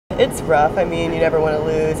It's rough. I mean, you never want to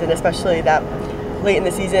lose, and especially that late in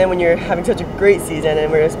the season when you're having such a great season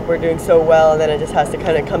and we're doing so well, and then it just has to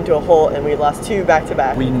kind of come to a halt, and we lost 2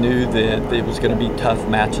 back-to-back. We knew that it was going to be tough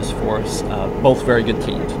matches for us. Both very good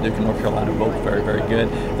teams. Duke and North Carolina, both very, very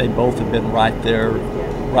good. They both have been right there,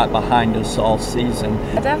 right behind us all season.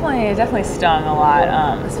 It definitely stung a lot,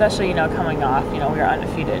 especially coming off. We were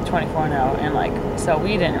undefeated, 24-0, and so we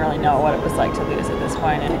didn't really know what it was like to lose at this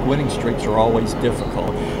point. And winning streaks are always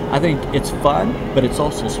difficult. I think it's fun, but it's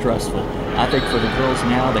also stressful. I think for the girls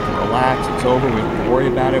now, they can relax. It's over. We don't have to worry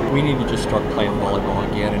about it. We need to just start playing volleyball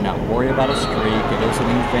again and not worry about a streak. It isn't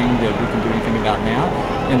anything that we can do anything about now,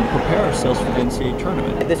 and prepare ourselves for the NCAA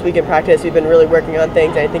tournament. This week in practice, we've been really working on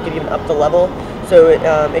things, and I think it even upped the level, so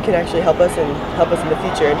it can actually help us in the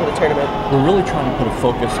future into the tournament. We're really trying to put a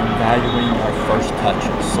focus on valuing our first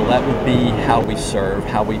touches. So that would be how we serve,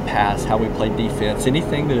 how we pass, how we play defense.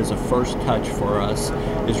 Anything that is a first touch for us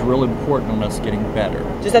is real important on us getting better.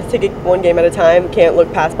 Just have to take it one game at a time. Can't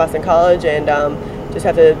look past Boston College, and just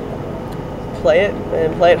have to play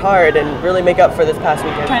it hard and really make up for this past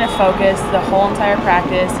weekend. Trying to focus the whole entire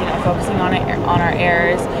practice, focusing on our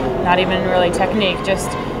errors, not even really technique,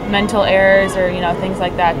 just mental errors or things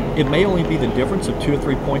like that. It may only be the difference of 2 or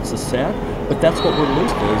 3 points a set, but that's what we're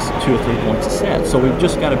losing is 2 or 3 points a set. So we've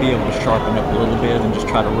just got to be able to sharpen up a little bit and just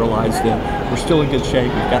try to realize that we're still in good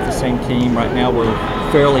shape. We've got the same team right now. We're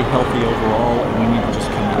fairly healthy overall, and we need to just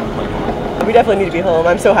come out and play hard. We definitely need to be home.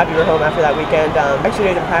 I'm so happy we're home after that weekend. Extra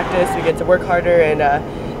days of practice, we get to work harder and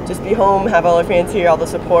just be home, have all our fans here, all the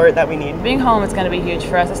support that we need. Being home is going to be huge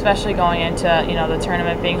for us, especially going into the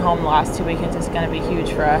tournament. Being home the last 2 weekends is going to be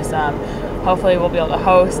huge for us. Hopefully we'll be able to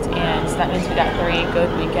host, and so that means we got 3 good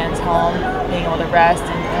weekends home, being able to rest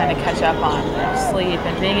and kind of catch up on sleep,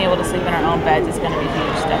 and being able to sleep in our own beds is going to be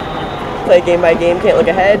huge, definitely. Play game by game, can't look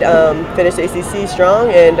ahead, finish the ACC strong,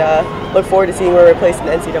 and look forward to seeing where we're placed in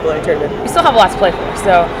the NCAA tournament. We still have lots to play for,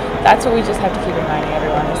 so that's what we just have to keep reminding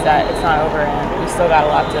everyone, is that it's not over and we still got a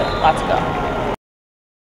lot to go.